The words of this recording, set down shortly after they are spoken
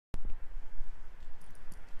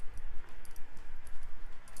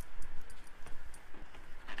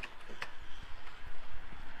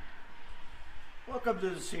Welcome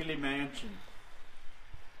to the Seelye Mansion.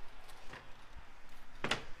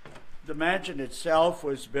 The mansion itself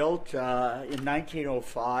was built in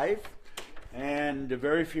 1905, and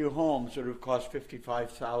very few homes would have cost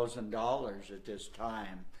 $55,000 at this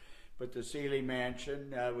time. But the Seelye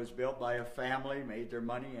Mansion was built by a family, made their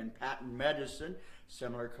money in patent medicine.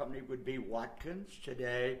 Similar company would be Watkins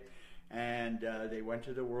today. And they went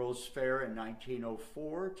to the World's Fair in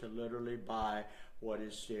 1904 to literally buy what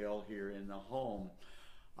is still here in the home.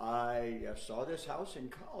 I saw this house in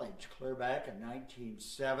college, clear back in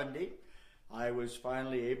 1970. I was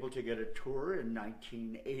finally able to get a tour in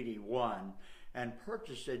 1981 and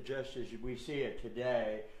purchased it just as we see it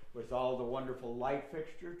today, with all the wonderful light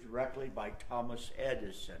fixtures directly by Thomas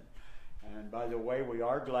Edison. And by the way, we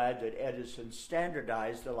are glad that Edison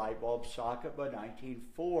standardized the light bulb socket by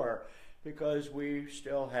 1904, because we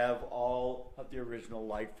still have all of the original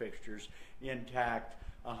light fixtures intact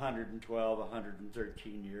 112,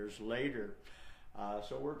 113 years later.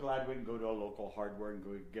 So we're glad we can go to a local hardware and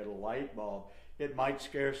go get a light bulb. It might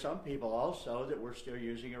scare some people also that we're still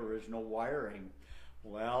using original wiring.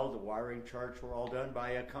 Well, the wiring charts were all done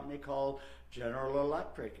by a company called General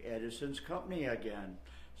Electric, Edison's company again.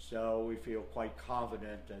 So we feel quite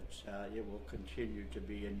confident that it will continue to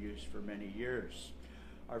be in use for many years.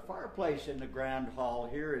 Our fireplace in the Grand Hall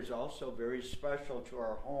here is also very special to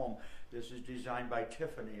our home. This is designed by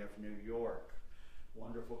Tiffany of New York.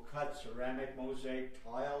 Wonderful cut ceramic mosaic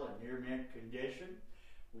tile in near mint condition.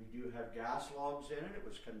 We do have gas logs in it. It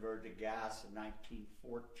was converted to gas in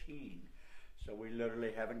 1914. So we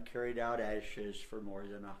literally haven't carried out ashes for more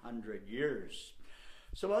than 100 years.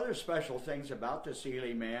 Some other special things about the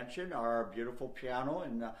Seelye Mansion are our beautiful piano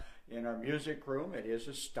in our music room. It is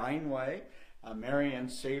a Steinway. Marion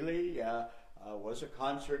Seelye was a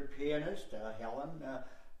concert pianist. Helen,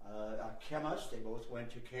 a chemist. They both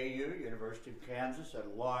went to KU, University of Kansas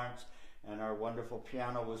at Lawrence. And our wonderful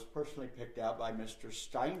piano was personally picked out by Mr.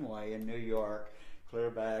 Steinway in New York,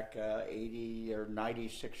 clear back 80 or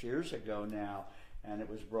 96 years ago now. And it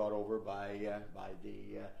was brought over by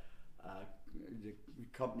the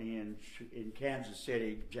company in Kansas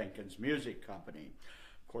City, Jenkins Music Company.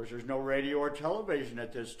 Of course, there's no radio or television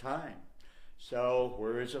at this time. So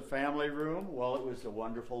where is a family room? Well, it was the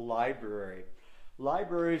wonderful library.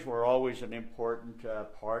 Libraries were always an important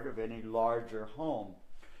part of any larger home.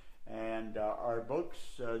 And our books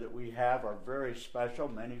that we have are very special,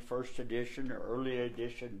 many first edition or early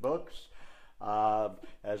edition books.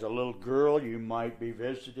 As a little girl, you might be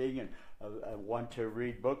visiting and want to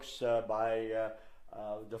read books by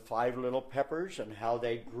the Five Little Peppers and how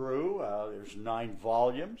they grew. There's 9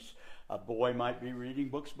 volumes. A boy might be reading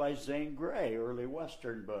books by Zane Grey, early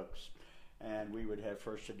Western books. And we would have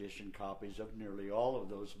first edition copies of nearly all of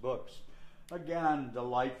those books. Again, the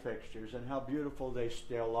light fixtures and how beautiful they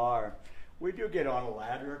still are. We do get on a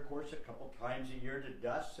ladder, of course, a couple times a year to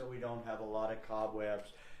dust, so we don't have a lot of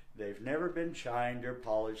cobwebs. They've never been shined or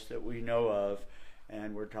polished that we know of,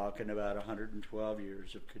 and we're talking about 112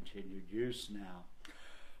 years of continued use now.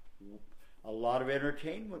 A lot of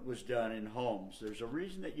entertainment was done in homes. There's a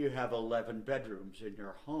reason that you have 11 bedrooms in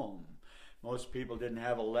your home. Most people didn't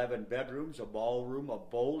have 11 bedrooms, a ballroom, a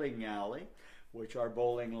bowling alley, which our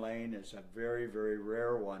bowling lane is a very, very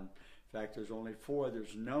rare one. In fact, there's only 4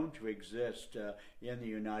 that's known to exist in the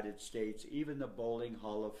United States. Even the Bowling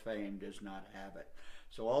Hall of Fame does not have it.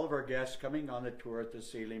 So all of our guests coming on the tour at the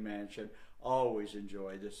Seelye Mansion always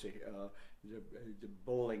enjoy the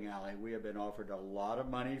bowling alley. We have been offered a lot of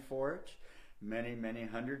money for it, many, many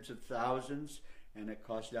hundreds of thousands, and it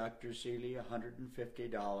cost Dr. Seelye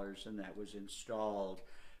 $150, and that was installed,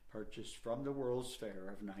 purchased from the World's Fair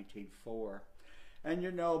of 1904. And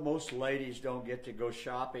you know, most ladies don't get to go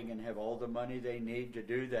shopping and have all the money they need to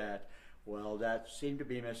do that. Well, that seemed to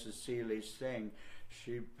be Mrs. Seelye's thing.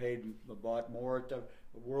 She bought more at the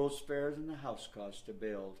World's Fair than the house cost to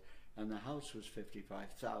build. And the house was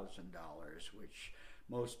 $55,000, which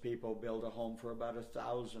most people build a home for about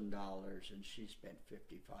 $1,000, and she spent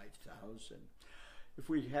 $55,000. If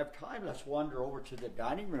we have time, let's wander over to the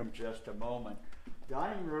dining room just a moment.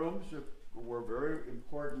 Dining rooms were very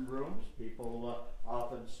important rooms. People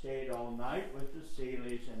often stayed all night with the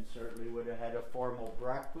Seelyes and certainly would have had a formal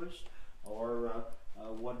breakfast or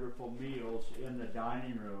wonderful meals in the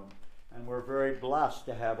dining room. And we're very blessed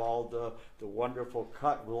to have all the wonderful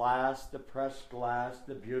cut glass, the pressed glass,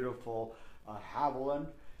 the beautiful Haviland.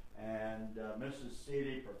 And Mrs.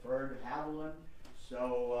 Seelye preferred Haviland. So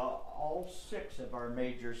all 6 of our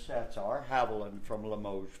major sets are Haviland from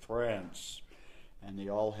Limoges, France. And they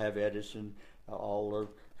all have Edison, all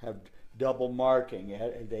have double marking.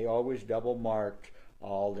 They always double marked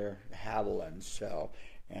all their Haviland. So,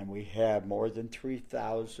 and we have more than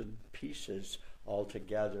 3,000 pieces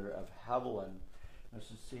altogether of Haviland.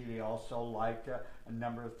 Mrs. Seelye also liked a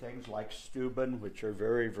number of things like Steuben, which are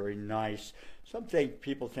very, very nice.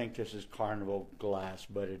 People think this is carnival glass,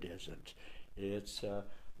 but it isn't. It's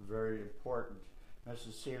very important.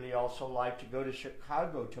 Mrs. Seelye also liked to go to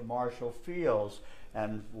Chicago to Marshall Fields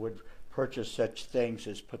and would purchase such things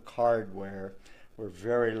as Picard ware. We're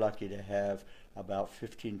very lucky to have about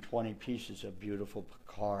 15, 20 pieces of beautiful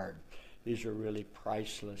Picard. These are really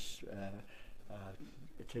priceless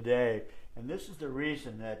today. And this is the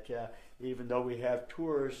reason that even though we have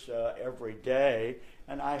tours every day,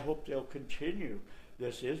 and I hope they'll continue,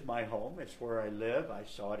 this is my home. It's where I live. I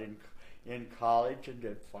saw it in college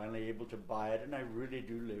and finally able to buy it, and I really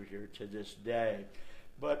do live here to this day.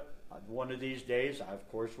 But one of these days, I, of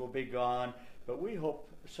course, will be gone, but we hope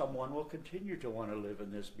someone will continue to want to live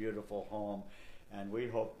in this beautiful home, and we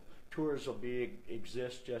hope tours will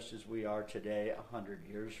exist just as we are today 100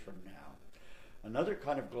 years from now. Another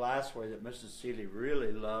kind of glassware that Mrs. Seelye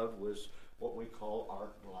really loved was what we call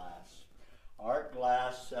art glass. Art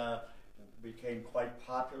glass became quite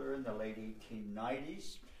popular in the late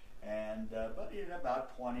 1890s, and but in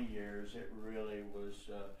about 20 years it really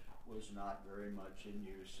was not very much in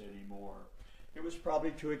use anymore. It was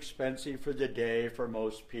probably too expensive for the day for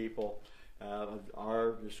most people.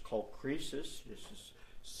 Ours is called Croesus. This is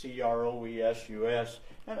Croesus,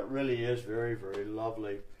 and it really is very, very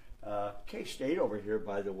lovely. K-State over here,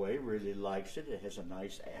 by the way, really likes it. It has a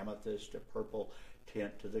nice amethyst, a purple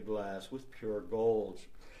tint to the glass with pure gold.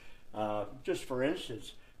 Just for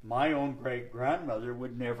instance, my own great-grandmother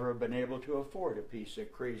would never have been able to afford a piece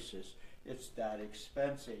of Croesus. It's that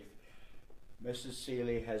expensive. Mrs.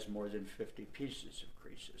 Seelye has more than 50 pieces of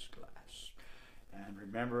Croesus glass. And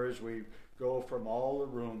remember, as we go from all the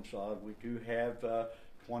rooms, we do have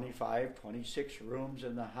 25, 26 rooms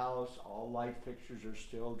in the house. All light fixtures are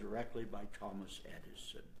still directly by Thomas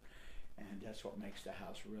Edison. And that's what makes the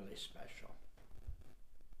house really special.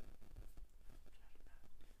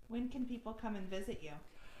 When can people come and visit you?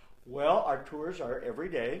 Well, our tours are every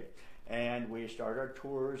day, and we start our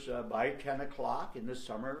tours by 10 o'clock in the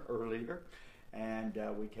summer earlier, and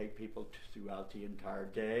we take people throughout the entire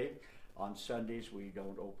day. On Sundays, we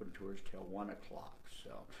don't open tours till 1 o'clock.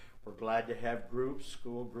 So we're glad to have groups,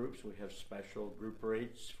 school groups. We have special group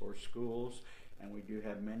rates for schools, and we do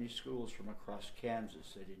have many schools from across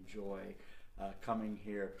Kansas that enjoy coming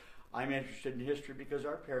here. I'm interested in history because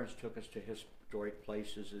our parents took us to historic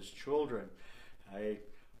places as children.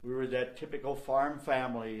 We were that typical farm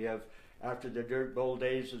family of after the dirt bowl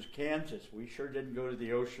days of Kansas. We sure didn't go to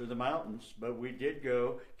the ocean or the mountains, but we did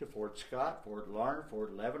go to Fort Scott, Fort Larned,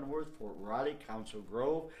 Fort Leavenworth, Fort Riley, Council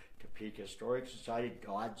Grove, Topeka Historic Society,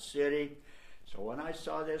 Dodge City. So when I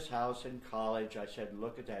saw this house in college, I said,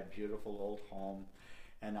 look at that beautiful old home,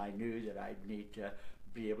 and I knew that I'd need to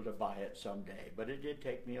be able to buy it someday. But it did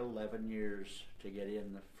take me 11 years to get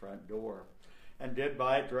in the front door, and did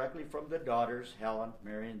buy it directly from the daughters, Helen,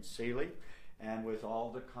 Mary, and Seelye, and with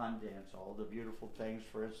all the contents, all the beautiful things.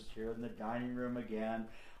 For instance, here in the dining room again,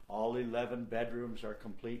 all 11 bedrooms are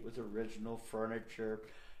complete with original furniture,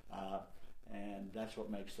 and that's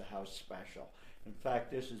what makes the house special. In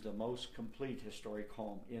fact, this is the most complete historic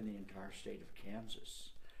home in the entire state of Kansas,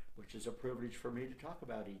 which is a privilege for me to talk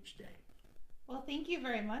about each day. Well, thank you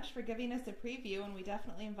very much for giving us a preview, and we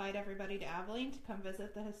definitely invite everybody to Abilene to come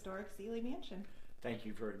visit the historic Seelye Mansion. Thank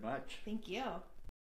you very much. Thank you.